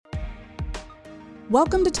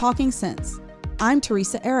Welcome to Talking Sense. I'm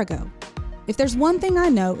Teresa Arago. If there's one thing I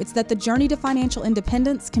know, it's that the journey to financial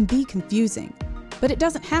independence can be confusing, but it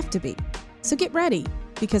doesn't have to be. So get ready,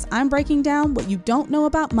 because I'm breaking down what you don't know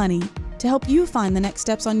about money to help you find the next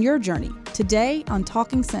steps on your journey, today on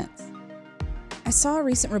Talking Sense. I saw a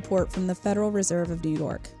recent report from the Federal Reserve of New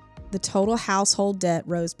York. The total household debt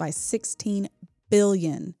rose by $16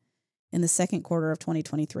 billion in the second quarter of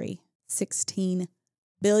 2023. $16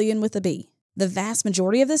 billion with a B. The vast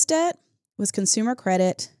majority of this debt was consumer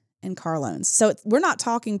credit and car loans. So we're not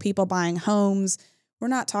talking people buying homes. We're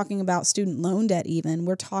not talking about student loan debt even.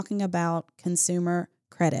 We're talking about consumer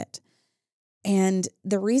credit. And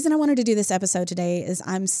the reason I wanted to do this episode today is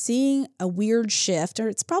I'm seeing a weird shift, or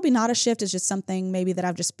it's probably not a shift, it's just something maybe that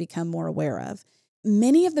I've just become more aware of.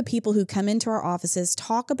 Many of the people who come into our offices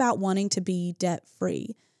talk about wanting to be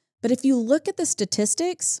debt-free. But if you look at the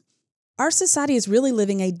statistics, our society is really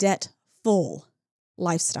living a debt-full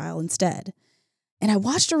lifestyle instead. And I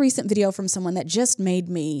watched a recent video from someone that just made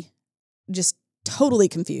me just totally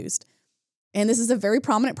confused. And this is a very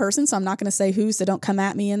prominent person, so I'm not going to say who, so don't come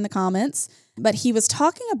at me in the comments. But he was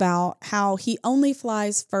talking about how he only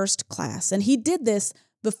flies first class. And he did this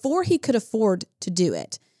before he could afford to do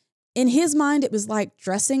it. In his mind, it was like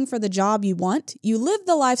dressing for the job you want. You live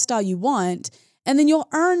the lifestyle you want, and then you'll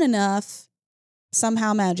earn enough,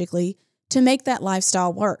 somehow magically, to make that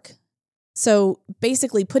lifestyle work. So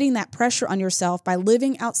basically putting that pressure on yourself by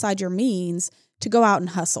living outside your means to go out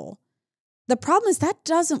and hustle. The problem is that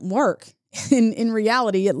doesn't work in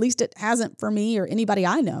reality. At least it hasn't for me or anybody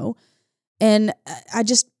I know. And I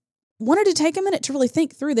just wanted to take a minute to really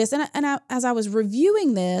think through this. As I was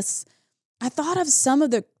reviewing this, I thought of some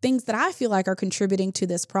of the things that I feel like are contributing to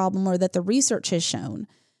this problem or that the research has shown.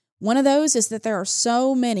 One of those is that there are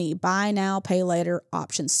so many buy now, pay later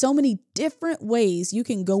options, so many different ways you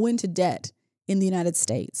can go into debt in the United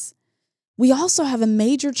States. We also have a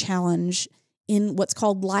major challenge in what's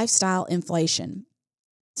called lifestyle inflation.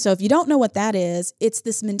 So if you don't know what that is, it's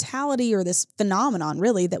this mentality or this phenomenon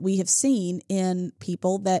really that we have seen in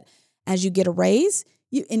people that as you get a raise,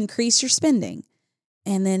 you increase your spending.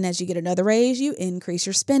 And then as you get another raise, you increase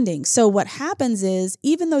your spending. So what happens is,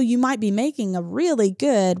 even though you might be making a really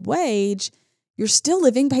good wage, you're still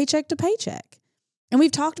living paycheck to paycheck. And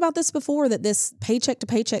we've talked about this before, that this paycheck to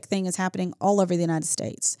paycheck thing is happening all over the United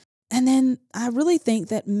States. And then I really think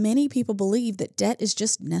that many people believe that debt is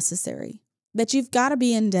just necessary, that you've got to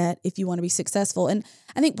be in debt if you want to be successful. And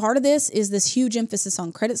I think part of this is this huge emphasis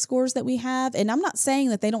on credit scores that we have. And I'm not saying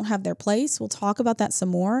that they don't have their place. We'll talk about that some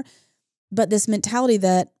more. But this mentality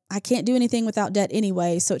that I can't do anything without debt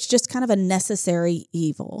anyway, so it's just kind of a necessary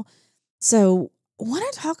evil. So I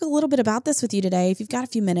want to talk a little bit about this with you today, if you've got a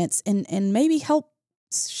few minutes, and maybe help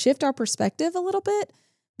shift our perspective a little bit,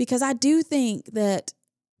 because I do think that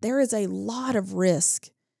there is a lot of risk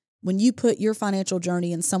when you put your financial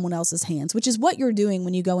journey in someone else's hands, which is what you're doing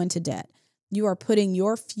when you go into debt. You are putting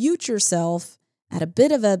your future self at a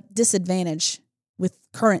bit of a disadvantage with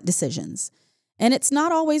current decisions. And it's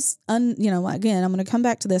not always, again, I'm going to come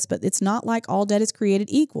back to this, but it's not like all debt is created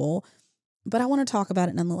equal. But I want to talk about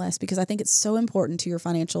it nonetheless, because I think it's so important to your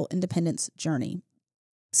financial independence journey.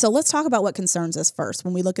 So let's talk about what concerns us first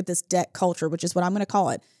when we look at this debt culture, which is what I'm going to call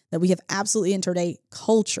it, that we have absolutely entered a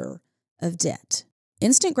culture of debt.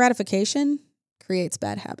 Instant gratification creates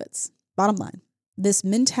bad habits. Bottom line, this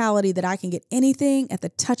mentality that I can get anything at the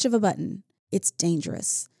touch of a button, it's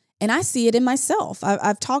dangerous. And I see it in myself.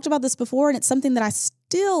 I've talked about this before, and it's something that I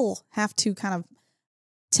still have to kind of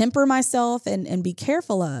temper myself and be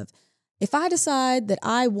careful of. If I decide that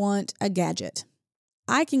I want a gadget,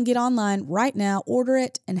 I can get online right now, order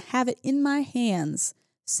it, and have it in my hands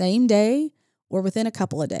same day or within a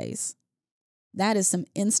couple of days. That is some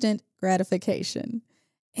instant gratification.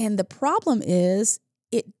 And the problem is,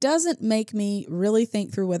 it doesn't make me really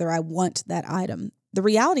think through whether I want that item. The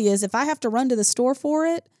reality is, if I have to run to the store for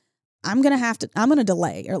it, I'm going to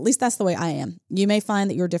delay, or at least that's the way I am. You may find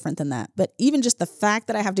that you're different than that. But even just the fact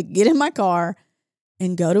that I have to get in my car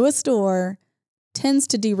and go to a store tends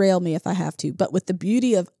to derail me if I have to. But with the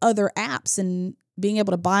beauty of other apps and being able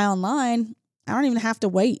to buy online, I don't even have to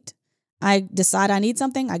wait. I decide I need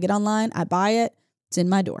something, I get online, I buy it, it's in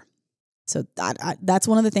my door. So that's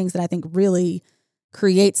one of the things that I think really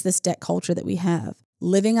creates this debt culture that we have,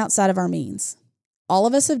 living outside of our means. All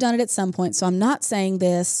of us have done it at some point, so I'm not saying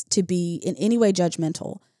this to be in any way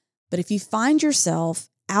judgmental. But if you find yourself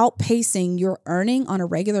outpacing your earning on a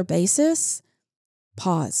regular basis,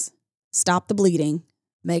 pause, stop the bleeding,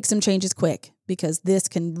 make some changes quick, because this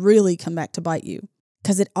can really come back to bite you,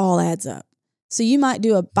 because it all adds up. So you might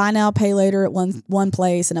do a buy now, pay later at one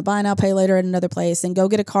place and a buy now, pay later at another place and go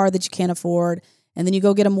get a car that you can't afford. And then you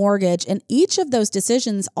go get a mortgage. And each of those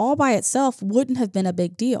decisions all by itself wouldn't have been a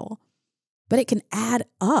big deal, but it can add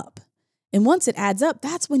up. And once it adds up,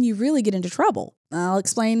 that's when you really get into trouble. I'll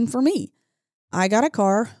explain for me. I got a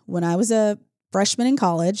car when I was a freshman in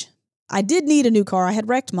college. I did need a new car. I had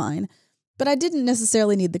wrecked mine, but I didn't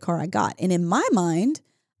necessarily need the car I got. And in my mind,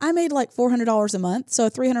 I made like $400 a month, so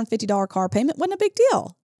a $350 car payment wasn't a big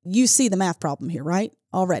deal. You see the math problem here, right?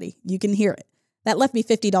 Already. You can hear it. That left me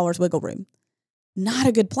 $50 wiggle room. Not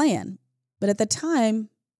a good plan. But at the time,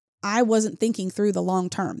 I wasn't thinking through the long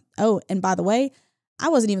term. Oh, and by the way, I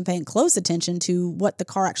wasn't even paying close attention to what the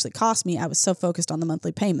car actually cost me. I was so focused on the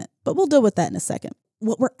monthly payment. But we'll deal with that in a second.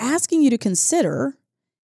 What we're asking you to consider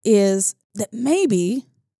is that maybe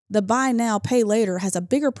the buy now, pay later has a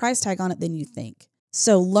bigger price tag on it than you think.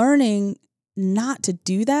 So learning not to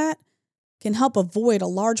do that can help avoid a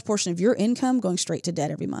large portion of your income going straight to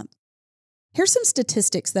debt every month. Here's some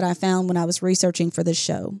statistics that I found when I was researching for this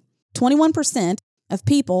show. 21% of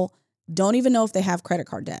people don't even know if they have credit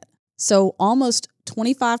card debt. So almost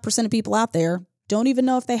 25% of people out there don't even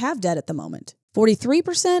know if they have debt at the moment.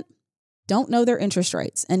 43% don't know their interest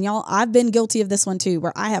rates. And y'all, I've been guilty of this one too,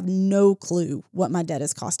 where I have no clue what my debt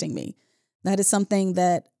is costing me. That is something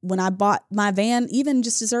that when I bought my van, even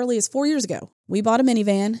just as early as 4 years ago, we bought a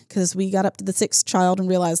minivan because we got up to the sixth child and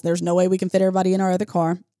realized there's no way we can fit everybody in our other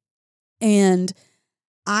car. And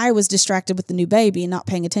I was distracted with the new baby and not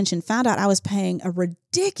paying attention, found out I was paying a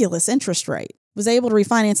ridiculous interest rate. Was able to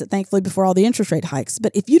refinance it, thankfully, before all the interest rate hikes.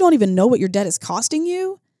 But if you don't even know what your debt is costing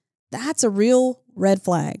you, that's a real red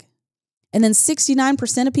flag. And then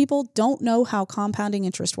 69% of people don't know how compounding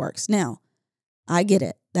interest works. Now, I get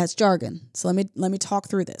it. That's jargon. So let me talk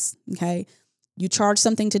through this, okay? You charge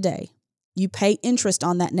something today. You pay interest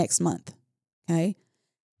on that next month, okay?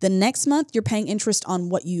 The next month, you're paying interest on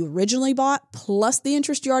what you originally bought plus the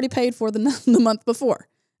interest you already paid for the month before,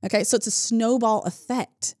 okay? So it's a snowball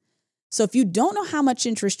effect. So if you don't know how much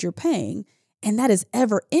interest you're paying, and that is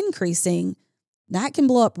ever increasing, that can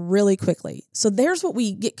blow up really quickly. So there's what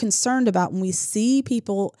we get concerned about when we see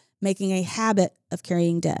people making a habit of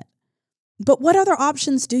carrying debt. But what other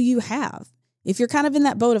options do you have? If you're kind of in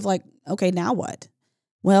that boat of like, okay, now what?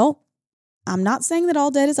 Well, I'm not saying that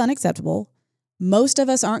all debt is unacceptable. Most of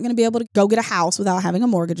us aren't going to be able to go get a house without having a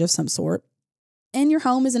mortgage of some sort. And your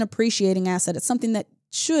home is an appreciating asset. It's something that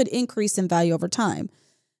should increase in value over time.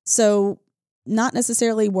 So not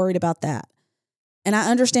necessarily worried about that. And I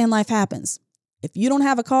understand life happens. If you don't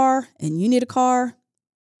have a car and you need a car,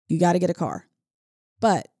 you got to get a car.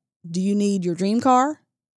 But do you need your dream car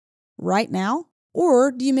right now?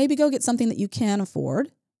 Or do you maybe go get something that you can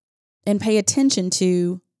afford and pay attention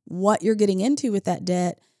to what you're getting into with that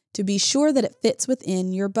debt to be sure that it fits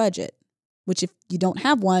within your budget, which if you don't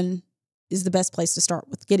have one is the best place to start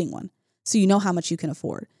with getting one so you know how much you can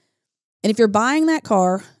afford. And if you're buying that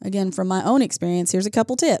car, again, from my own experience, here's a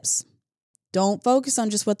couple tips. Don't focus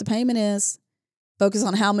on just what the payment is. Focus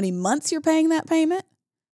on how many months you're paying that payment.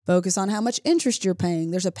 Focus on how much interest you're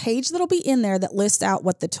paying. There's a page that'll be in there that lists out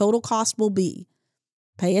what the total cost will be.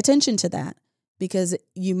 Pay attention to that because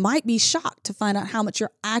you might be shocked to find out how much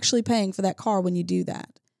you're actually paying for that car when you do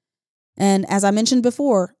that. And as I mentioned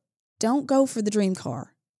before, don't go for the dream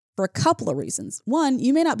car for a couple of reasons. One,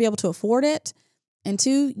 you may not be able to afford it. And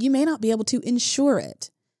two, you may not be able to insure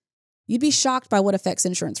it. You'd be shocked by what affects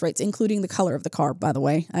insurance rates, including the color of the car, by the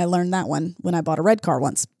way. I learned that one when I bought a red car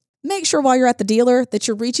once. Make sure while you're at the dealer that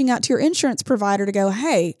you're reaching out to your insurance provider to go,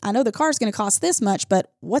 hey, I know the car is going to cost this much,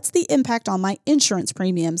 but what's the impact on my insurance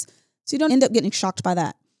premiums? So you don't end up getting shocked by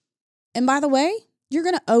that. And by the way, you're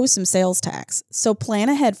going to owe some sales tax. So plan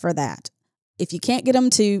ahead for that. If you can't get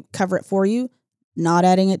them to cover it for you, not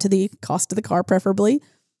adding it to the cost of the car preferably,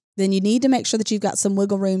 then you need to make sure that you've got some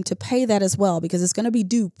wiggle room to pay that as well because it's going to be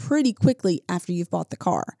due pretty quickly after you've bought the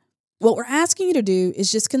car. What we're asking you to do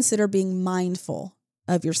is just consider being mindful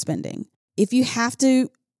of your spending. If you have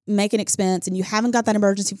to make an expense and you haven't got that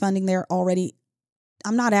emergency funding there already,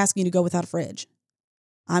 I'm not asking you to go without a fridge.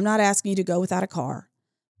 I'm not asking you to go without a car,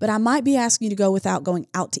 but I might be asking you to go without going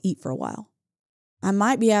out to eat for a while. I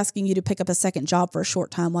might be asking you to pick up a second job for a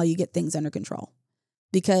short time while you get things under control.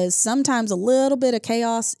 Because sometimes a little bit of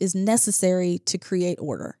chaos is necessary to create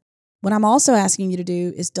order. What I'm also asking you to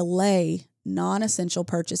do is delay non-essential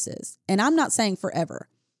purchases. And I'm not saying forever.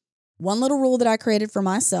 One little rule that I created for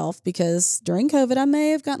myself, because during COVID I may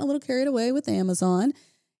have gotten a little carried away with Amazon,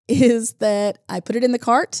 is that I put it in the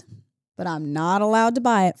cart, but I'm not allowed to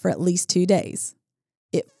buy it for at least 2 days.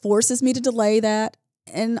 It forces me to delay that.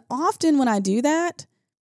 And often when I do that,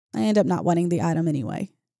 I end up not wanting the item anyway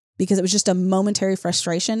because it was just a momentary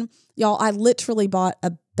frustration. Y'all, I literally bought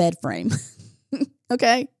a bed frame.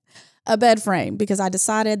 Okay? A bed frame because I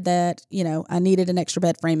decided that, I needed an extra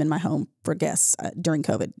bed frame in my home for guests during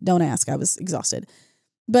COVID. Don't ask. I was exhausted.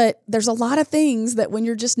 But there's a lot of things that when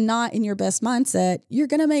you're just not in your best mindset, you're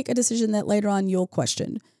going to make a decision that later on you'll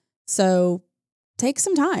question. So take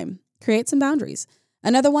some time, create some boundaries.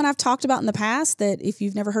 Another one I've talked about in the past that if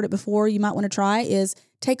you've never heard it before, you might want to try is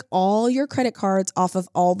take all your credit cards off of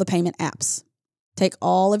all the payment apps. Take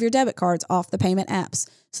all of your debit cards off the payment apps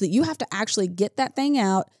so that you have to actually get that thing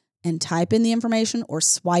out and type in the information or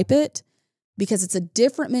swipe it because it's a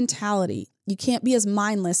different mentality. You can't be as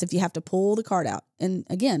mindless if you have to pull the card out. And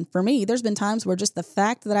again, for me, there's been times where just the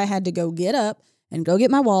fact that I had to go get up and go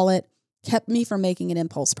get my wallet kept me from making an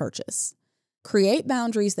impulse purchase. Create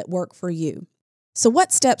boundaries that work for you. So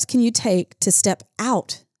what steps can you take to step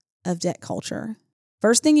out of debt culture?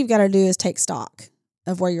 First thing you've got to do is take stock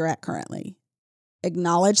of where you're at currently.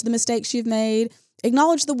 Acknowledge the mistakes you've made.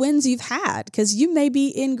 Acknowledge the wins you've had because you may be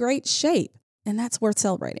in great shape and that's worth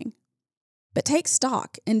celebrating. But take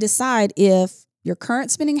stock and decide if your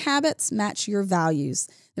current spending habits match your values.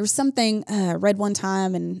 There was something I read one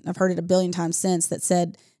time, and I've heard it a billion times since, that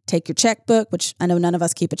said, take your checkbook, which I know none of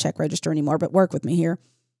us keep a check register anymore, but work with me here,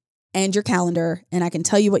 and your calendar, and I can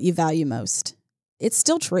tell you what you value most. It's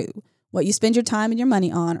still true. What you spend your time and your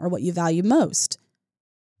money on are what you value most.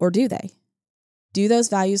 Or do they? Do those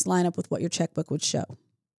values line up with what your checkbook would show?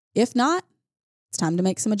 If not, it's time to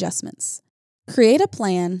make some adjustments. Create a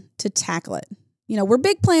plan to tackle it. We're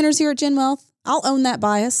big planners here at Gen Wealth. I'll own that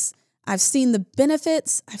bias. I've seen the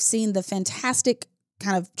benefits. I've seen the fantastic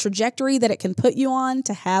kind of trajectory that it can put you on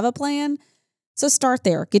to have a plan. So start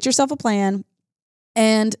there. Get yourself a plan.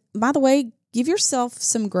 And by the way, give yourself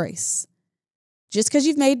some grace. Just because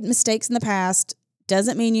you've made mistakes in the past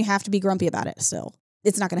doesn't mean you have to be grumpy about it still.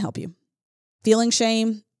 It's not going to help you. Feeling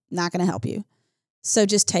shame, not going to help you. So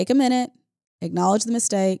just take a minute, acknowledge the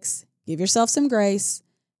mistakes, give yourself some grace,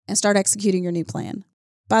 and start executing your new plan.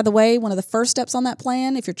 By the way, one of the first steps on that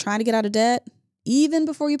plan, if you're trying to get out of debt, even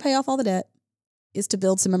before you pay off all the debt, is to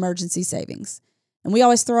build some emergency savings. And we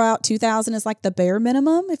always throw out $2,000 as like the bare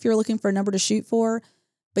minimum if you're looking for a number to shoot for,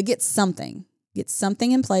 but get something. Get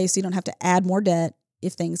something in place so you don't have to add more debt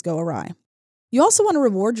if things go awry. You also want to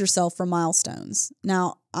reward yourself for milestones.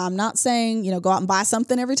 Now, I'm not saying, go out and buy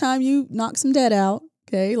something every time you knock some debt out.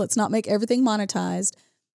 Okay, let's not make everything monetized,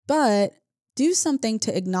 but do something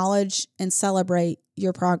to acknowledge and celebrate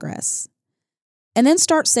your progress. And then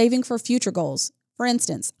start saving for future goals. For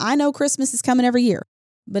instance, I know Christmas is coming every year,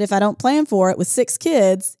 but if I don't plan for it with 6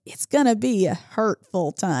 kids, it's going to be a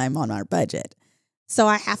hurtful time on our budget. So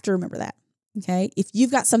I have to remember that. Okay, if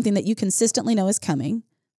you've got something that you consistently know is coming,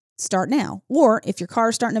 start now. Or if your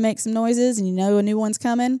car's starting to make some noises and you know a new one's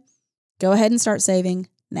coming, go ahead and start saving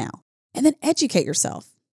now. And then educate yourself.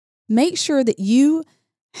 Make sure that you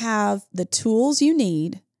have the tools you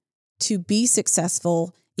need to be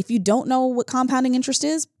successful. If you don't know what compounding interest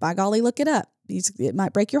is, by golly, look it up. It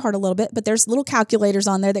might break your heart a little bit, but there's little calculators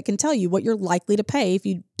on there that can tell you what you're likely to pay if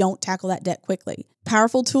you don't tackle that debt quickly.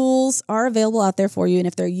 Powerful tools are available out there for you, and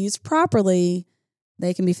if they're used properly,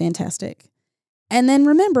 they can be fantastic. And then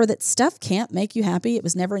remember that stuff can't make you happy. It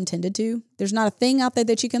was never intended to. There's not a thing out there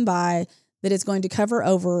that you can buy that is going to cover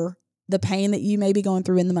over the pain that you may be going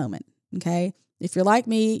through in the moment, okay? If you're like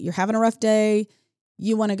me, you're having a rough day,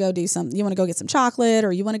 you want to go do something, you want to go get some chocolate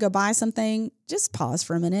or you want to go buy something, just pause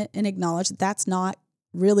for a minute and acknowledge that that's not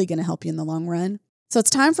really going to help you in the long run. So it's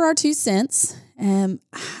time for our 2 cents. I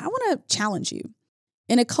want to challenge you.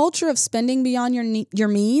 In a culture of spending beyond your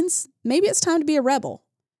means, maybe it's time to be a rebel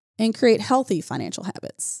and create healthy financial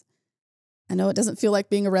habits. I know it doesn't feel like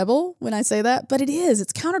being a rebel when I say that, but it is.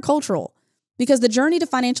 It's countercultural because the journey to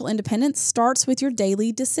financial independence starts with your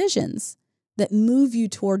daily decisions that move you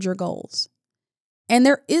toward your goals. And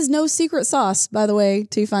there is no secret sauce, by the way,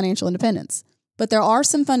 to financial independence, but there are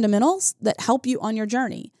some fundamentals that help you on your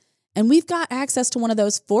journey. And we've got access to one of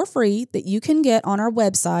those for free that you can get on our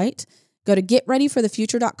website. Go to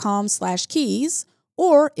getreadyforthefuture.com/keys.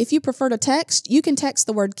 Or if you prefer to text, you can text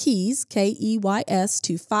the word KEYS, KEYS,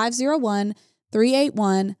 to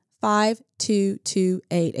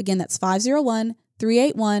 501-381-5228. Again, that's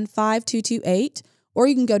 501-381-5228. Or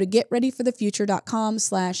you can go to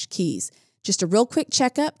getreadyforthefuture.com/keys. Just a real quick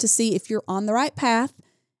checkup to see if you're on the right path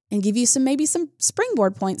and give you maybe some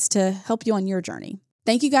springboard points to help you on your journey.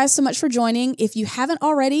 Thank you guys so much for joining. If you haven't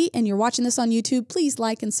already and you're watching this on YouTube, please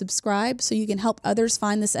like and subscribe so you can help others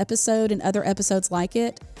find this episode and other episodes like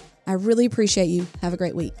it. I really appreciate you. Have a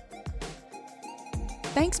great week.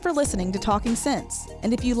 Thanks for listening to Talking Sense.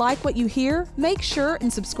 And if you like what you hear, make sure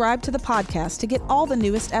and subscribe to the podcast to get all the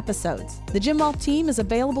newest episodes. The Jim Wealth team is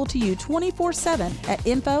available to you 24/7 at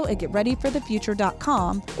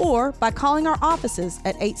info@getreadyforthefuture.com or by calling our offices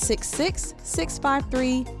at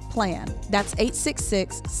 866-653-PLAN. That's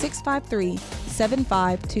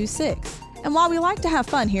 866-653-7526. And while we like to have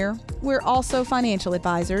fun here, we're also financial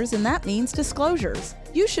advisors, and that means disclosures.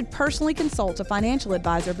 You should personally consult a financial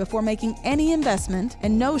advisor before making any investment,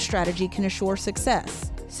 and no strategy can assure success.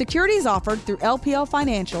 Securities offered through LPL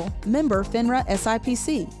Financial, member FINRA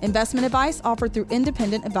SIPC. Investment advice offered through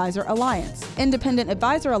Independent Advisor Alliance. Independent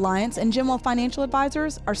Advisor Alliance and Jim Wealth Financial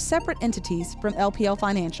Advisors are separate entities from LPL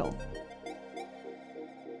Financial.